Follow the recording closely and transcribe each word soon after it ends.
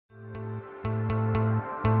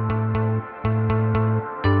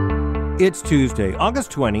It's Tuesday,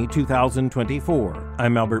 August 20, 2024.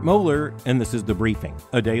 I'm Albert Mohler, and this is The Briefing,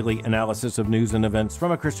 a daily analysis of news and events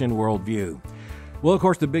from a Christian worldview. Well, of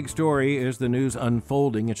course, the big story is the news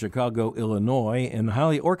unfolding in Chicago, Illinois, in the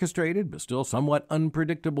highly orchestrated but still somewhat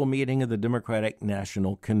unpredictable meeting of the Democratic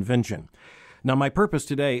National Convention. Now, my purpose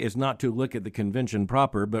today is not to look at the convention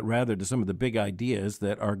proper, but rather to some of the big ideas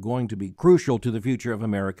that are going to be crucial to the future of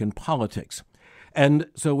American politics. And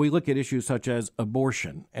so we look at issues such as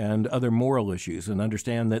abortion and other moral issues and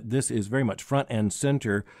understand that this is very much front and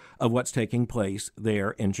center of what's taking place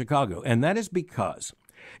there in Chicago. And that is because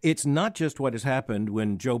it's not just what has happened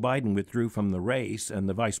when Joe Biden withdrew from the race and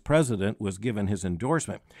the vice president was given his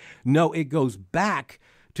endorsement. No, it goes back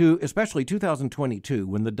to especially 2022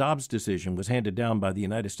 when the Dobbs decision was handed down by the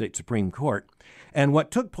United States Supreme Court. And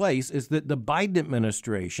what took place is that the Biden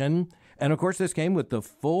administration, and of course this came with the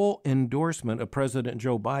full endorsement of President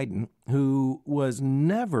Joe Biden, who was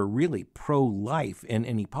never really pro-life in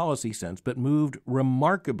any policy sense, but moved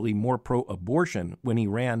remarkably more pro-abortion when he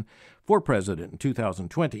ran for president in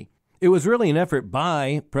 2020. It was really an effort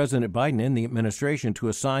by President Biden and the administration to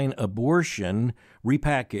assign abortion,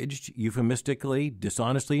 repackaged euphemistically,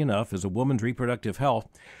 dishonestly enough, as a woman's reproductive health,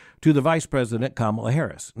 to the Vice President Kamala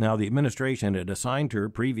Harris. Now, the administration had assigned her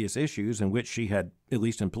previous issues in which she had, at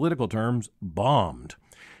least in political terms, bombed,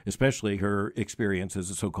 especially her experience as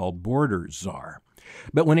a so-called border czar.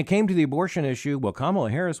 But when it came to the abortion issue, well, Kamala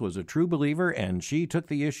Harris was a true believer, and she took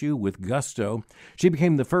the issue with gusto. She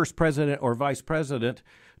became the first president or vice president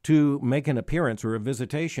to make an appearance or a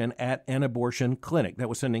visitation at an abortion clinic. That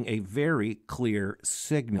was sending a very clear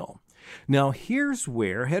signal. Now, here's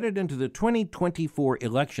where, headed into the 2024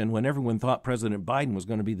 election, when everyone thought President Biden was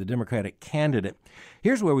going to be the Democratic candidate,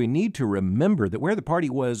 here's where we need to remember that where the party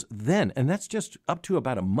was then, and that's just up to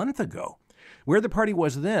about a month ago, where the party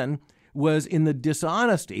was then was in the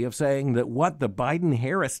dishonesty of saying that what the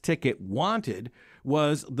Biden-Harris ticket wanted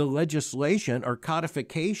was the legislation or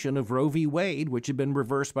codification of Roe v. Wade, which had been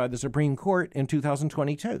reversed by the Supreme Court in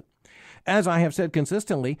 2022. As I have said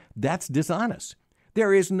consistently, that's dishonest.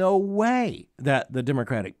 There is no way that the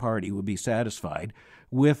Democratic Party would be satisfied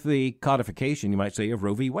with the codification, you might say, of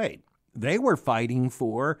Roe v. Wade. They were fighting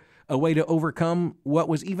for a way to overcome what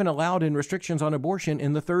was even allowed in restrictions on abortion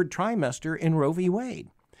in the third trimester in Roe v. Wade.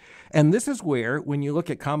 And this is where, when you look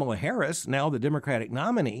at Kamala Harris, now the Democratic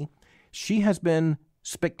nominee, she has been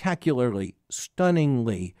spectacularly,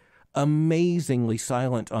 stunningly, amazingly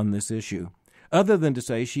silent on this issue, other than to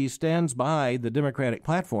say she stands by the Democratic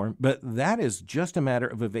platform, but that is just a matter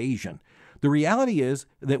of evasion. The reality is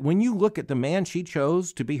that when you look at the man she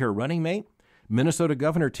chose to be her running mate, Minnesota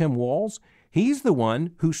Governor Tim Walz, he's the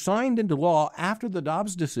one who signed into law after the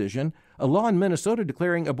Dobbs decision, a law in Minnesota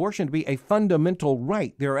declaring abortion to be a fundamental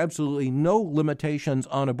right. There are absolutely no limitations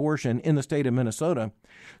on abortion in the state of Minnesota.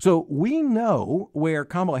 So we know where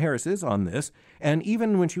Kamala Harris is on this. And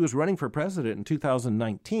even when she was running for president in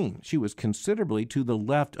 2019, she was considerably to the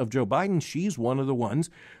left of Joe Biden. She's one of the ones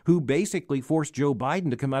who basically forced Joe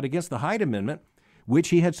Biden to come out against the Hyde Amendment, which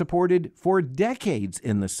he had supported for decades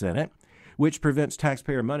in the Senate, which prevents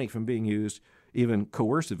taxpayer money from being used even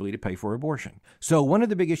coercively to pay for abortion. So one of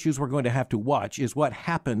the big issues we're going to have to watch is what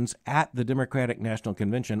happens at the Democratic National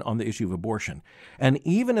Convention on the issue of abortion. And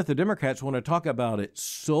even if the Democrats want to talk about it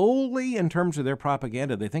solely in terms of their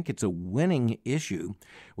propaganda, they think it's a winning issue,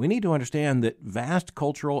 we need to understand that vast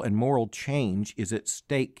cultural and moral change is at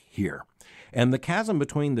stake here. And the chasm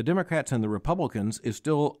between the Democrats and the Republicans is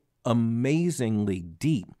still amazingly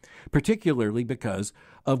deep, particularly because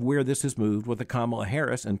of where this has moved with the Kamala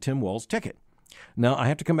Harris and Tim Walz ticket. Now, I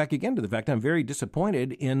have to come back again to the fact I'm very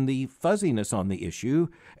disappointed in the fuzziness on the issue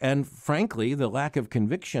and, frankly, the lack of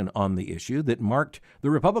conviction on the issue that marked the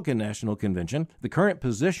Republican National Convention, the current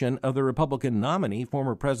position of the Republican nominee,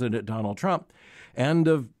 former President Donald Trump, and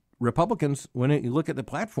of Republicans when you look at the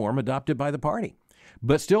platform adopted by the party.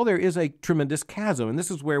 But still, there is a tremendous chasm, and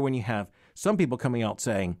this is where when you have some people coming out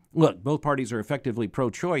saying, look, both parties are effectively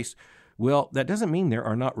pro-choice, well, that doesn't mean there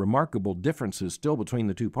are not remarkable differences still between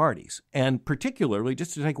the two parties. And particularly,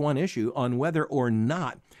 just to take one issue on whether or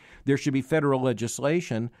not there should be federal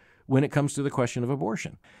legislation when it comes to the question of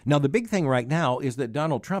abortion. Now, the big thing right now is that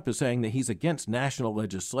Donald Trump is saying that he's against national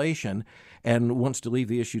legislation and wants to leave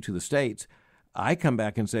the issue to the states. I come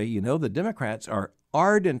back and say, the Democrats are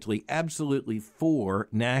ardently, absolutely for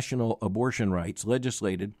national abortion rights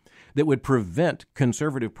legislated that would prevent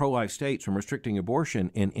conservative pro-life states from restricting abortion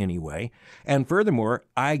in any way. And furthermore,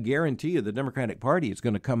 I guarantee you the Democratic Party is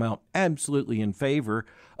going to come out absolutely in favor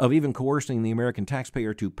of even coercing the American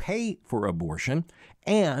taxpayer to pay for abortion.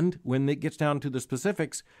 And when it gets down to the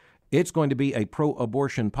specifics, It's going to be a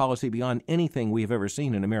pro-abortion policy beyond anything we have ever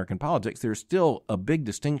seen in American politics. There's still a big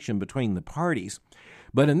distinction between the parties.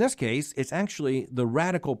 But in this case, it's actually the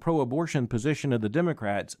radical pro-abortion position of the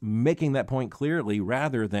Democrats making that point clearly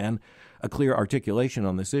rather than a clear articulation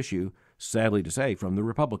on this issue, sadly to say, from the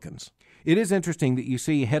Republicans. It is interesting that you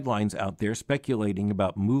see headlines out there speculating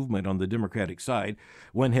about movement on the Democratic side.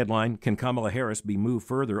 One headline, can Kamala Harris be moved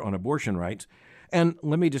further on abortion rights? And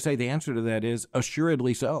let me just say the answer to that is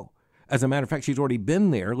assuredly so. As a matter of fact, she's already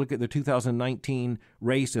been there. Look at the 2019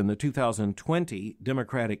 race and the 2020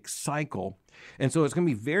 Democratic cycle. And so it's going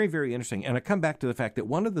to be very, very interesting. And I come back to the fact that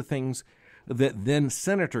one of the things that then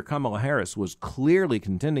Senator Kamala Harris was clearly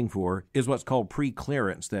contending for is what's called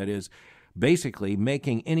pre-clearance. That is basically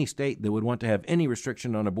making any state that would want to have any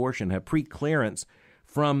restriction on abortion have pre-clearance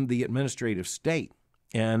from the administrative state.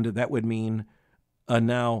 And that would mean a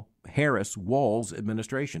now Harris-Walz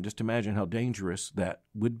administration. Just imagine how dangerous that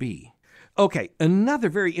would be. Okay, another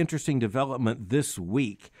very interesting development this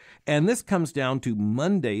week, and this comes down to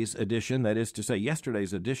Monday's edition, that is to say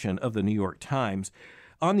yesterday's edition of the New York Times.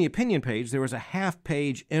 On the opinion page, there was a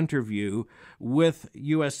half-page interview with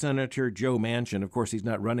U.S. Senator Joe Manchin. Of course, he's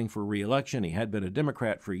not running for re-election. He had been a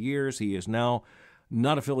Democrat for years. He is now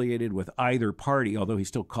not affiliated with either party, although he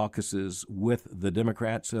still caucuses with the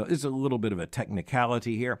Democrats. So it's a little bit of a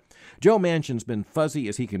technicality here. Joe Manchin's been fuzzy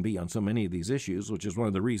as he can be on so many of these issues, which is one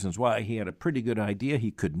of the reasons why he had a pretty good idea he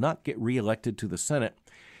could not get reelected to the Senate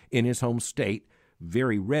in his home state,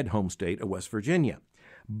 very red home state of West Virginia.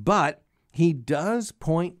 But he does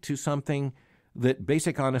point to something that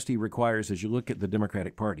basic honesty requires as you look at the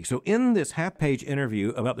Democratic Party. So in this half-page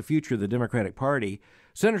interview about the future of the Democratic Party,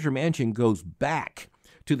 Senator Manchin goes back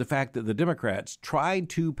to the fact that the Democrats tried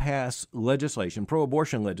to pass legislation,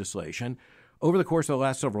 pro-abortion legislation, over the course of the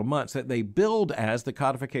last several months that they billed as the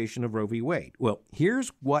codification of Roe v. Wade. Well, here's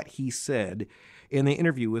what he said in the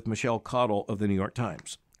interview with Michelle Cottle of the New York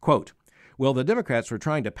Times. Quote, well, the Democrats were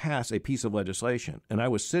trying to pass a piece of legislation, and I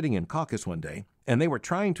was sitting in caucus one day, and they were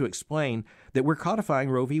trying to explain that we're codifying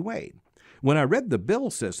Roe v. Wade. When I read the bill,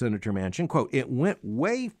 says Senator Manchin, quote, it went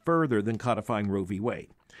way further than codifying Roe v. Wade.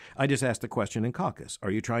 I just asked the question in caucus, are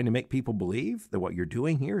you trying to make people believe that what you're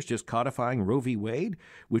doing here is just codifying Roe v. Wade,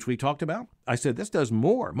 which we talked about? I said, this does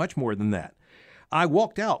more, much more than that. I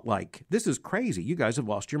walked out like, this is crazy. You guys have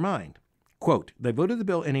lost your mind. Quote, they voted the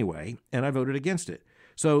bill anyway, and I voted against it.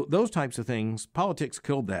 So those types of things, politics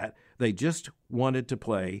killed that. They just wanted to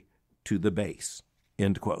play to the base,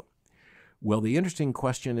 end quote. Well, the interesting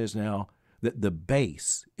question is now that the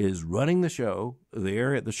base is running the show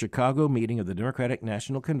there at the Chicago meeting of the Democratic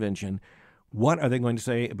National Convention. What are they going to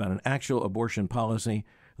say about an actual abortion policy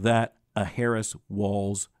that a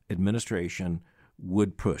Harris-Walz administration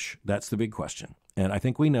would push? That's the big question. And I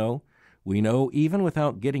think we know even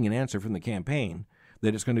without getting an answer from the campaign,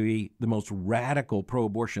 that it's going to be the most radical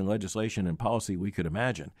pro-abortion legislation and policy we could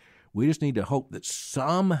imagine. We just need to hope that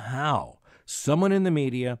somehow someone in the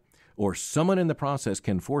media or someone in the process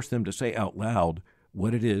can force them to say out loud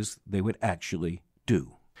what it is they would actually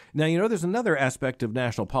do. Now, there's another aspect of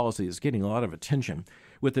national policy that's getting a lot of attention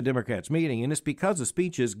with the Democrats meeting, and it's because of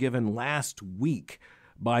speeches given last week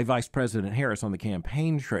by Vice President Harris on the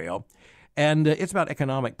campaign trail, and it's about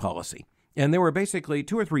economic policy. And there were basically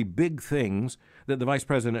 2 or 3 big things that the vice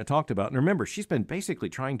president talked about. And remember, she's been basically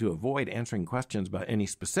trying to avoid answering questions about any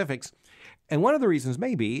specifics. And one of the reasons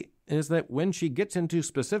maybe is that when she gets into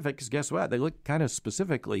specifics, guess what? They look kind of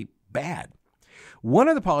specifically bad. One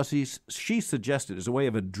of the policies she suggested as a way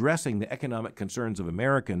of addressing the economic concerns of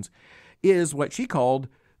Americans is what she called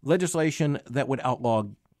legislation that would outlaw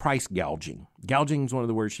price gouging. Gouging is one of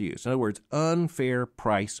the words she used. In other words, unfair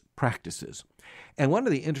price practices. And one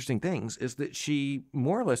of the interesting things is that she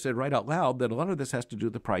more or less said right out loud that a lot of this has to do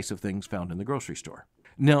with the price of things found in the grocery store.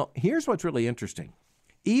 Now, here's what's really interesting.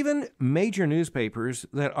 Even major newspapers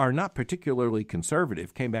that are not particularly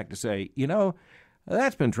conservative came back to say,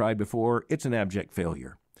 that's been tried before. It's an abject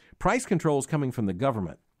failure. Price controls coming from the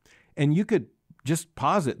government. And you could just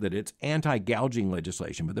posit that it's anti-gouging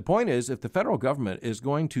legislation. But the point is, if the federal government is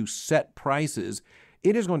going to set prices,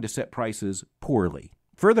 it is going to set prices poorly.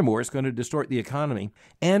 Furthermore, it's going to distort the economy.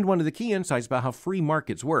 And one of the key insights about how free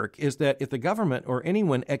markets work is that if the government or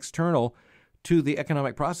anyone external to the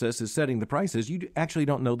economic process is setting the prices, you actually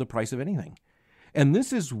don't know the price of anything. And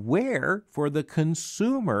this is where, for the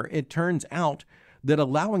consumer, it turns out that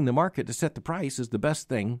allowing the market to set the price is the best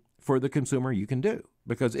thing for the consumer you can do,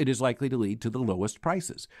 because it is likely to lead to the lowest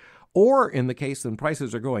prices. Or in the case when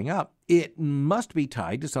prices are going up, it must be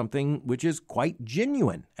tied to something which is quite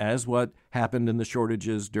genuine, as what happened in the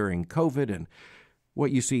shortages during COVID and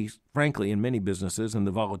what you see, frankly, in many businesses and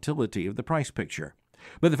the volatility of the price picture.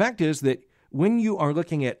 But the fact is that when you are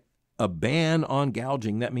looking at a ban on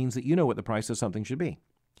gouging, that means that you know what the price of something should be.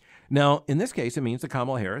 Now, in this case, it means that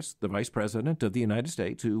Kamala Harris, the vice president of the United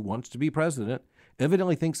States, who wants to be president,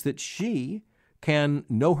 evidently thinks that she can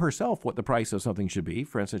know herself what the price of something should be.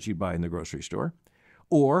 For instance, she'd buy in the grocery store.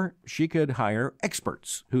 Or she could hire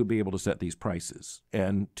experts who would be able to set these prices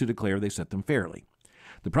and to declare they set them fairly.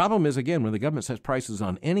 The problem is, again, when the government sets prices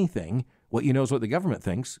on anything, what you know is what the government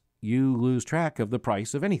thinks. You lose track of the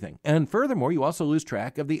price of anything. And furthermore, you also lose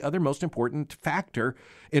track of the other most important factor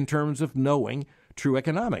in terms of knowing true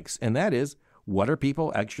economics, and that is, what are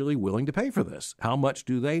people actually willing to pay for this? How much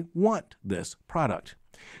do they want this product?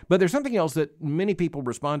 But there's something else that many people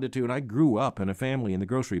responded to, and I grew up in a family in the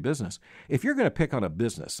grocery business. If you're going to pick on a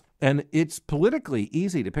business, and it's politically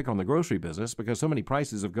easy to pick on the grocery business because so many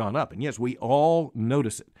prices have gone up, and yes, we all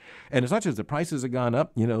notice it. And as much as the prices have gone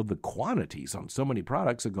up, the quantities on so many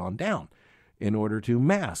products have gone down in order to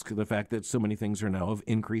mask the fact that so many things are now of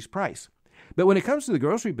increased price. But when it comes to the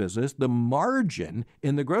grocery business, the margin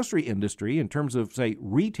in the grocery industry, in terms of, say,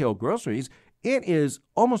 retail groceries, it is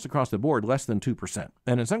almost across the board less than 2%,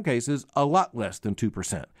 and in some cases, a lot less than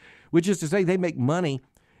 2%, which is to say they make money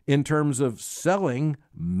in terms of selling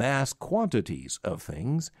mass quantities of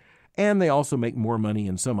things, and they also make more money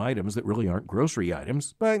in some items that really aren't grocery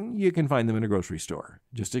items, but you can find them in a grocery store.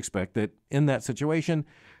 Just expect that in that situation,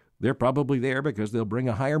 they're probably there because they'll bring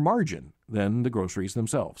a higher margin than the groceries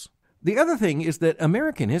themselves. The other thing is that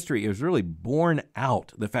American history has really borne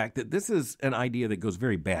out the fact that this is an idea that goes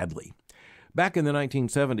very badly. Back in the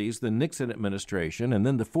 1970s, the Nixon administration and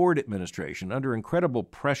then the Ford administration, under incredible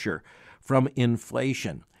pressure from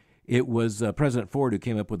inflation, it was President Ford who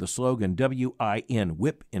came up with the slogan, WIN,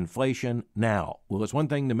 whip inflation now. Well, it's one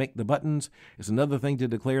thing to make the buttons. It's another thing to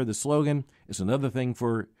declare the slogan. It's another thing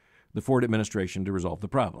for the Ford administration to resolve the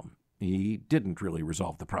problem. He didn't really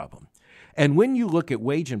resolve the problem. And when you look at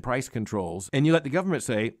wage and price controls and you let the government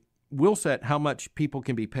say, we'll set how much people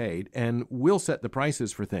can be paid and we'll set the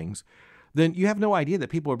prices for things, then you have no idea that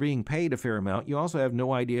people are being paid a fair amount. You also have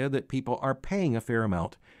no idea that people are paying a fair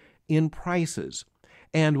amount in prices.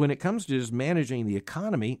 And when it comes to just managing the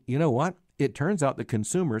economy, you know what? It turns out that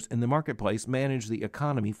consumers in the marketplace manage the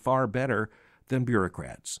economy far better than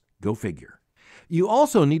bureaucrats. Go figure. You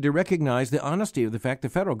also need to recognize the honesty of the fact the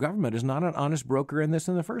federal government is not an honest broker in this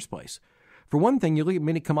in the first place. For one thing, you look at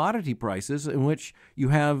many commodity prices in which you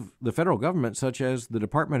have the federal government, such as the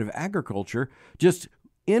Department of Agriculture, just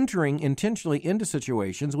entering intentionally into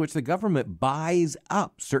situations which the government buys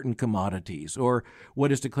up certain commodities or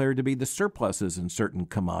what is declared to be the surpluses in certain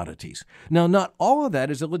commodities. Now, not all of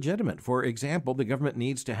that is illegitimate. For example, the government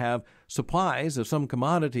needs to have supplies of some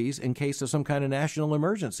commodities in case of some kind of national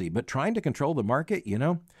emergency. But trying to control the market,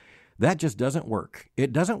 that just doesn't work.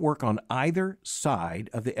 It doesn't work on either side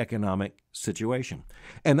of the economic situation.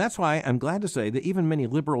 And that's why I'm glad to say that even many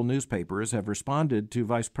liberal newspapers have responded to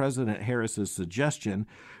Vice President Harris's suggestion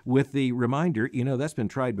with the reminder, that's been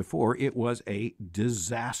tried before. It was a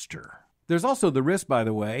disaster. There's also the risk, by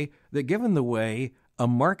the way, that given the way a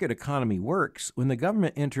market economy works, when the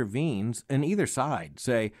government intervenes and either side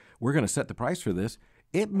say, we're going to set the price for this,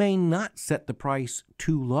 it may not set the price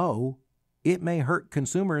too low. It may hurt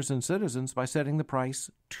consumers and citizens by setting the price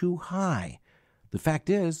too high. The fact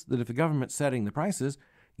is that if the government's setting the prices,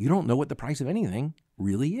 you don't know what the price of anything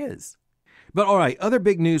really is. But all right, other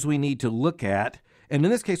big news we need to look at, and in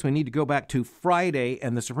this case we need to go back to Friday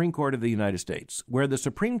and the Supreme Court of the United States, where the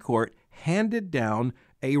Supreme Court handed down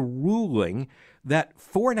a ruling that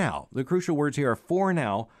for now, the crucial words here are for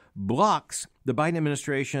now, blocks the Biden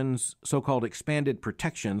administration's so-called expanded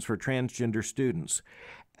protections for transgender students.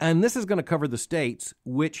 And this is going to cover the states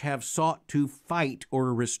which have sought to fight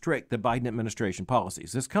or restrict the Biden administration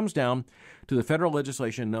policies. This comes down to the federal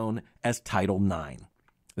legislation known as Title IX.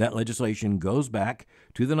 That legislation goes back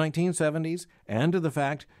to the 1970s and to the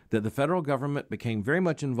fact that the federal government became very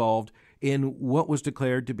much involved in what was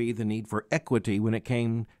declared to be the need for equity when it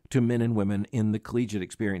came to men and women in the collegiate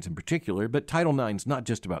experience in particular. But Title IX is not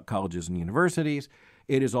just about colleges and universities.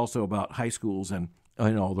 It is also about high schools and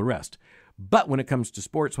all the rest. But when it comes to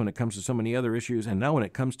sports, when it comes to so many other issues, and now when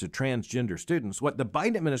it comes to transgender students, what the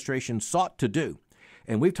Biden administration sought to do,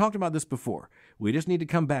 and we've talked about this before, we just need to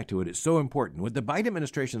come back to it. It's so important. What the Biden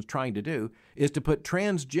administration is trying to do is to put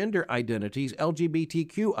transgender identities,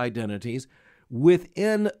 LGBTQ identities,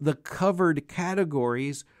 within the covered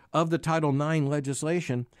categories of the Title IX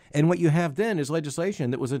legislation. And what you have then is legislation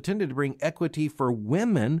that was intended to bring equity for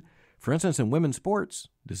women, for instance, in women's sports.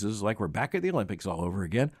 This is like we're back at the Olympics all over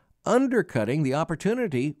again. undercutting the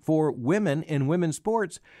opportunity for women in women's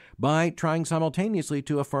sports by trying simultaneously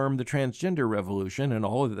to affirm the transgender revolution and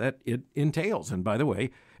all of that it entails. And by the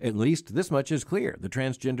way, at least this much is clear. The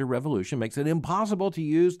transgender revolution makes it impossible to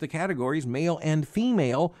use the categories male and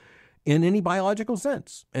female in any biological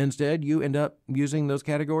sense. Instead, you end up using those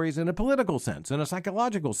categories in a political sense, in a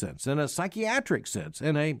psychological sense, in a psychiatric sense,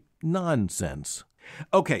 in a nonsense.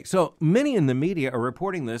 Okay, so many in the media are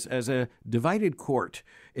reporting this as a divided court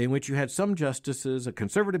in which you had some justices, a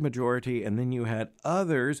conservative majority, and then you had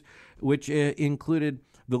others, which included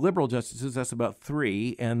the liberal justices, that's about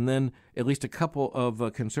 3, and then at least a couple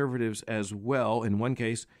of conservatives as well. In one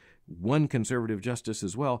case, one conservative justice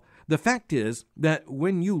as well. The fact is that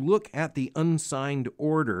when you look at the unsigned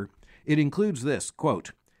order, it includes this,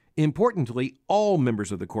 quote, "Importantly, all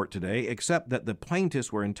members of the court today accept that the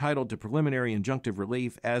plaintiffs were entitled to preliminary injunctive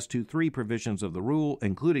relief as to 3 provisions of the rule,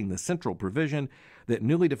 including the central provision that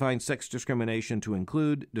newly defines sex discrimination to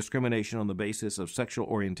include discrimination on the basis of sexual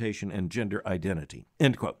orientation and gender identity."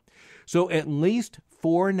 End quote. So at least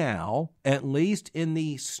for now, at least in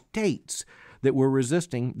the states that were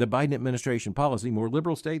resisting the Biden administration policy, more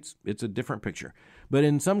liberal states, it's a different picture. But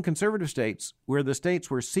in some conservative states where the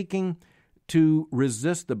states were seeking to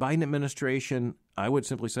resist the Biden administration, I would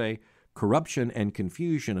simply say corruption and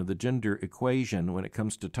confusion of the gender equation when it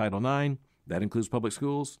comes to Title IX. That includes public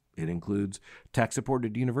schools. It includes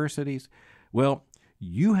tax-supported universities. Well,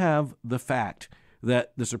 you have the fact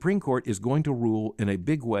that the Supreme Court is going to rule in a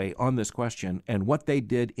big way on this question. And what they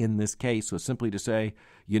did in this case was simply to say,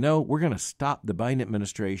 we're going to stop the Biden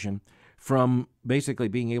administration from basically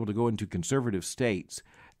being able to go into conservative states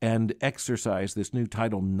and exercise this new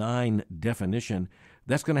Title IX definition.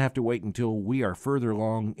 That's going to have to wait until we are further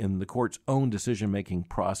along in the court's own decision-making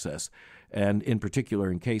process, and in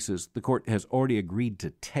particular in cases the court has already agreed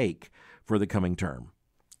to take for the coming term.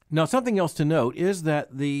 Now, something else to note is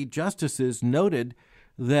that the justices noted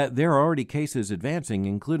that there are already cases advancing,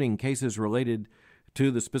 including cases related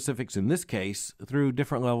to the specifics in this case through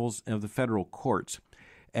different levels of the federal courts.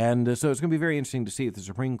 And so it's going to be very interesting to see if the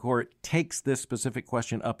Supreme Court takes this specific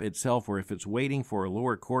question up itself or if it's waiting for a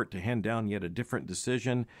lower court to hand down yet a different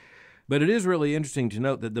decision. But it is really interesting to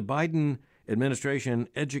note that the Biden administration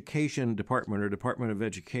Education Department or Department of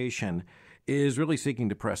Education is really seeking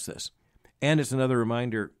to press this. And it's another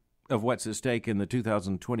reminder of what's at stake in the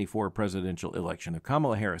 2024 presidential election. If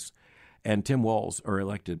Kamala Harris and Tim Walz are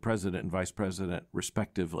elected president and vice president,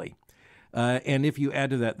 respectively. And if you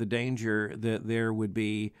add to that the danger that there would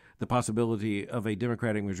be the possibility of a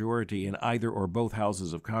Democratic majority in either or both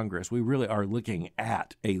houses of Congress, we really are looking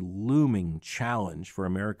at a looming challenge for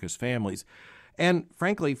America's families. And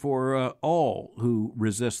frankly, for all who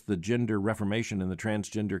resist the gender reformation and the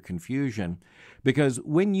transgender confusion, because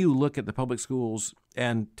when you look at the public schools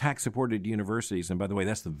and tax-supported universities, and by the way,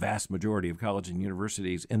 that's the vast majority of colleges and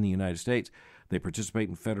universities in the United States, they participate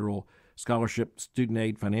in federal scholarship, student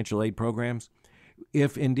aid, financial aid programs.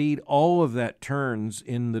 If indeed all of that turns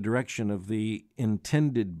in the direction of the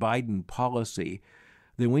intended Biden policy,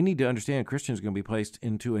 then we need to understand Christians are going to be placed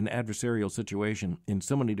into an adversarial situation in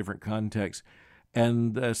so many different contexts.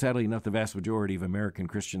 And sadly enough, the vast majority of American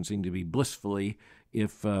Christians seem to be blissfully,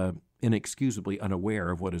 if inexcusably,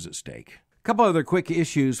 unaware of what is at stake. A couple other quick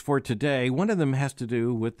issues for today. One of them has to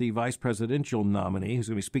do with the vice presidential nominee who's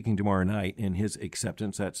going to be speaking tomorrow night in his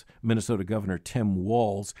acceptance. That's Minnesota Governor Tim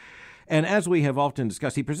Walz. And as we have often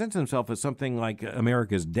discussed, he presents himself as something like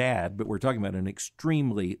America's dad, but we're talking about an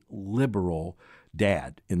extremely liberal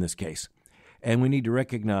dad in this case. And we need to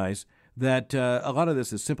recognize that a lot of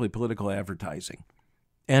this is simply political advertising.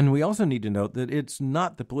 And we also need to note that it's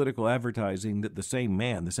not the political advertising that the same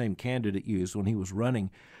man, the same candidate used when he was running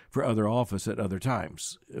for other office at other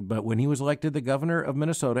times. But when he was elected the governor of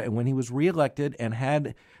Minnesota and when he was reelected and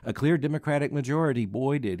had a clear Democratic majority,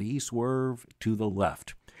 boy, did he swerve to the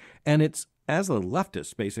left. And it's as a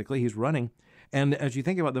leftist, basically, he's running. And as you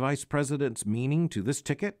think about the vice president's meaning to this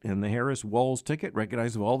ticket and the Harris-Walz ticket,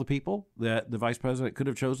 recognize of all the people that the vice president could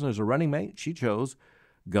have chosen as a running mate, she chose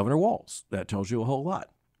Governor Walz. That tells you a whole lot.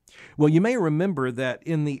 Well, you may remember that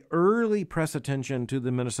in the early press attention to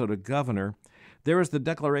the Minnesota governor, there was the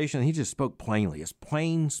declaration, he just spoke plainly, as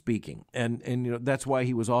plain speaking. And that's why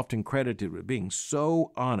he was often credited with being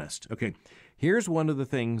so honest. Okay, here's one of the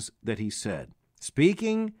things that he said.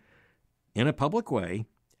 Speaking in a public way,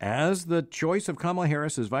 as the choice of Kamala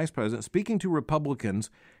Harris as vice president, speaking to Republicans,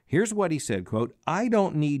 here's what he said, quote, "I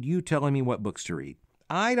don't need you telling me what books to read.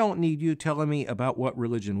 I don't need you telling me about what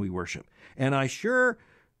religion we worship. And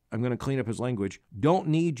I'm going to clean up his language, don't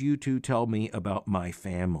need you to tell me about my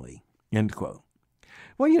family," end quote.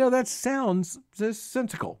 Well, that sounds just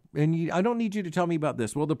sensical. And I don't need you to tell me about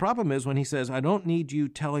this. Well, the problem is when he says, I don't need you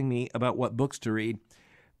telling me about what books to read,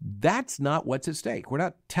 that's not what's at stake. We're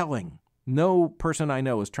not telling. No person I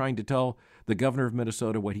know is trying to tell the governor of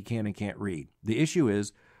Minnesota what he can and can't read. The issue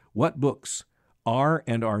is what books are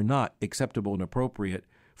and are not acceptable and appropriate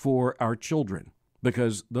for our children.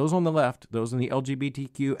 Because those on the left, those in the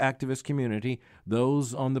LGBTQ activist community,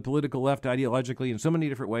 those on the political left ideologically in so many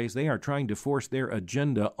different ways, they are trying to force their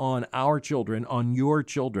agenda on our children, on your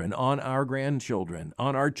children, on our grandchildren,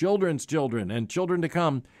 on our children's children, and children to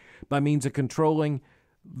come by means of controlling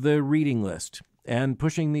the reading list and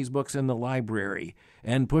pushing these books in the library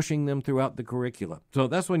and pushing them throughout the curricula. So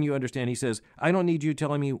that's when you understand. He says, I don't need you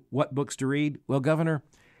telling me what books to read. Well, Governor,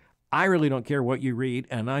 I really don't care what you read,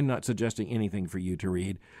 and I'm not suggesting anything for you to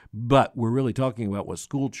read, but we're really talking about what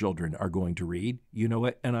school children are going to read. You know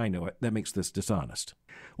it, and I know it. That makes this dishonest.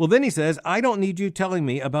 Well, then he says, I don't need you telling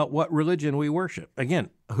me about what religion we worship.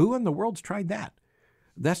 Again, who in the world's tried that?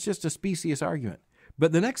 That's just a specious argument.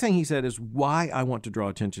 But the next thing he said is why I want to draw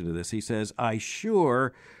attention to this. He says, I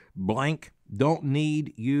sure blank don't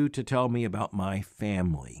need you to tell me about my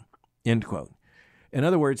family, end quote. In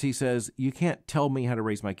other words, he says, you can't tell me how to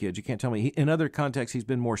raise my kids. You can't tell me. In other contexts, he's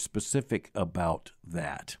been more specific about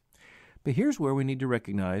that. But here's where we need to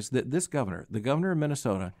recognize that this governor, the governor of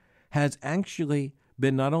Minnesota, has actually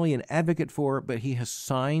been not only an advocate for, but he has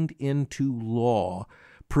signed into law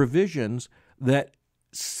provisions that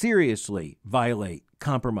seriously violate,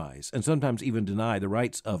 compromise, and sometimes even deny the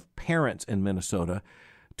rights of parents in Minnesota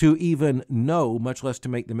to even know, much less to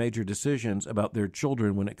make the major decisions about their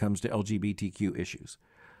children when it comes to LGBTQ issues.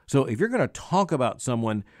 So if you're going to talk about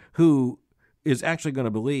someone who is actually going to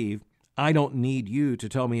believe, I don't need you to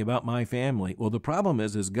tell me about my family, well, the problem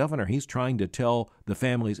is, as governor, he's trying to tell the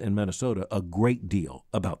families in Minnesota a great deal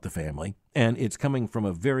about the family, and it's coming from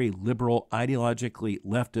a very liberal, ideologically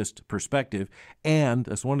leftist perspective, and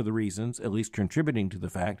that's one of the reasons, at least contributing to the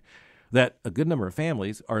fact, that a good number of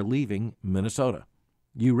families are leaving Minnesota.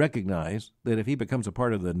 You recognize that if he becomes a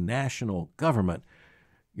part of the national government,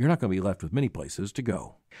 you're not going to be left with many places to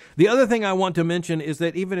go. The other thing I want to mention is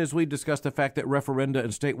that even as we discussed the fact that referenda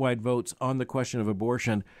and statewide votes on the question of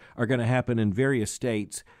abortion are going to happen in various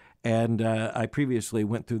states, and I previously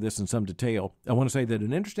went through this in some detail, I want to say that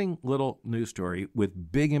an interesting little news story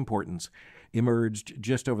with big importance emerged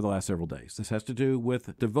just over the last several days. This has to do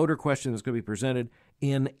with the voter question that's going to be presented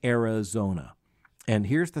in Arizona. And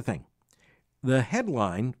here's the thing. The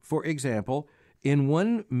headline, for example, in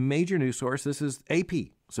one major news source, this is AP.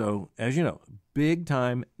 So, as you know,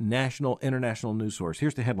 big-time national, international news source.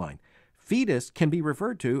 Here's the headline. Fetus can be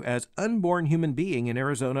referred to as unborn human being in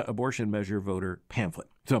Arizona abortion measure voter pamphlet.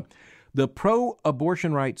 So, the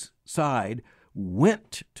pro-abortion rights side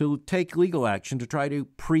went to take legal action to try to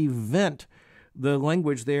prevent the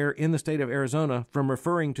language there in the state of Arizona from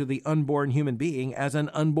referring to the unborn human being as an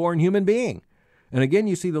unborn human being. And again,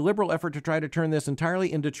 you see the liberal effort to try to turn this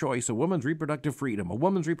entirely into choice, a woman's reproductive freedom, a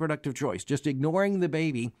woman's reproductive choice, just ignoring the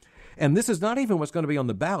baby. And this is not even what's going to be on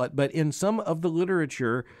the ballot, but in some of the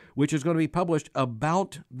literature which is going to be published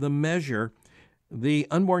about the measure, the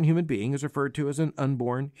unborn human being is referred to as an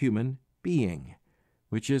unborn human being,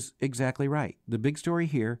 which is exactly right. The big story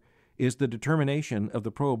here is the determination of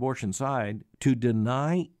the pro-abortion side to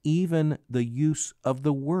deny even the use of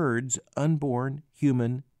the words unborn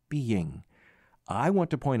human being. I want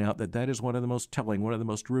to point out that that is one of the most telling, one of the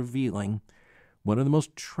most revealing, one of the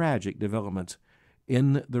most tragic developments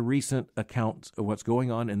in the recent accounts of what's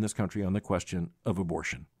going on in this country on the question of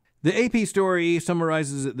abortion. The AP story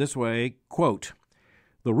summarizes it this way, quote,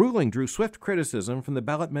 the ruling drew swift criticism from the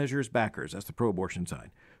ballot measure's backers, that's the pro-abortion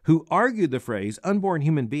side, who argued the phrase unborn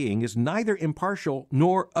human being is neither impartial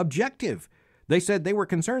nor objective. They said they were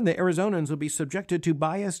concerned that Arizonans would be subjected to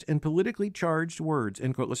biased and politically charged words,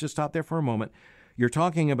 end quote. Let's just stop there for a moment. You're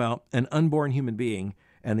talking about an unborn human being,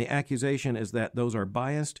 and the accusation is that those are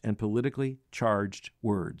biased and politically charged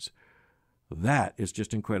words. That is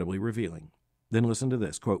just incredibly revealing. Then listen to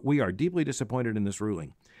this, quote, we are deeply disappointed in this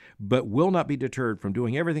ruling, but will not be deterred from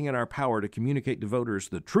doing everything in our power to communicate to voters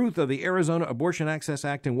the truth of the Arizona Abortion Access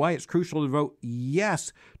Act and why it's crucial to vote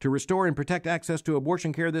yes to restore and protect access to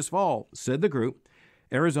abortion care this fall, said the group,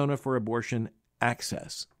 Arizona for Abortion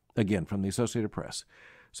Access, again from the Associated Press.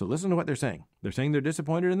 So listen to what they're saying. They're saying they're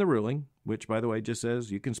disappointed in the ruling, which, by the way, just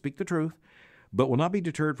says you can speak the truth, but will not be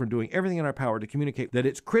deterred from doing everything in our power to communicate that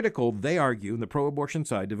it's critical, they argue, in the pro-abortion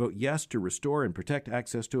side, to vote yes to restore and protect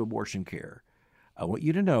access to abortion care. I want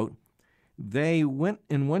you to note they went,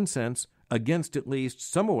 in one sense, against at least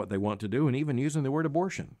some of what they want to do, and even using the word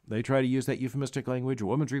abortion. They try to use that euphemistic language,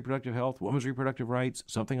 women's reproductive health, women's reproductive rights,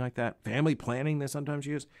 something like that. Family planning they sometimes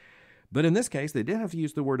use. But in this case, they did have to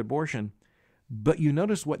use the word abortion. But you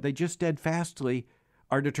notice what they just steadfastly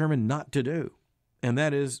are determined not to do. And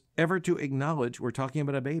that is ever to acknowledge we're talking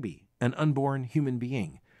about a baby, an unborn human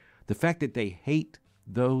being. The fact that they hate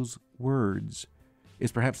those words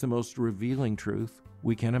is perhaps the most revealing truth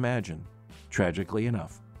we can imagine, tragically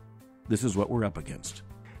enough. This is what we're up against.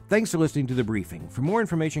 Thanks for listening to The Briefing. For more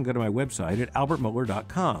information, go to my website at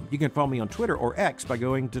albertmohler.com. You can follow me on Twitter or X by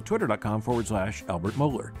going to twitter.com/Albert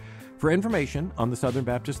Mohler. For information on the Southern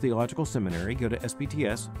Baptist Theological Seminary, go to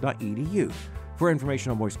spts.edu. For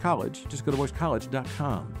information on Moist College, just go to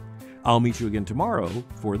moistcollege.com. I'll meet you again tomorrow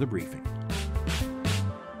for The Briefing.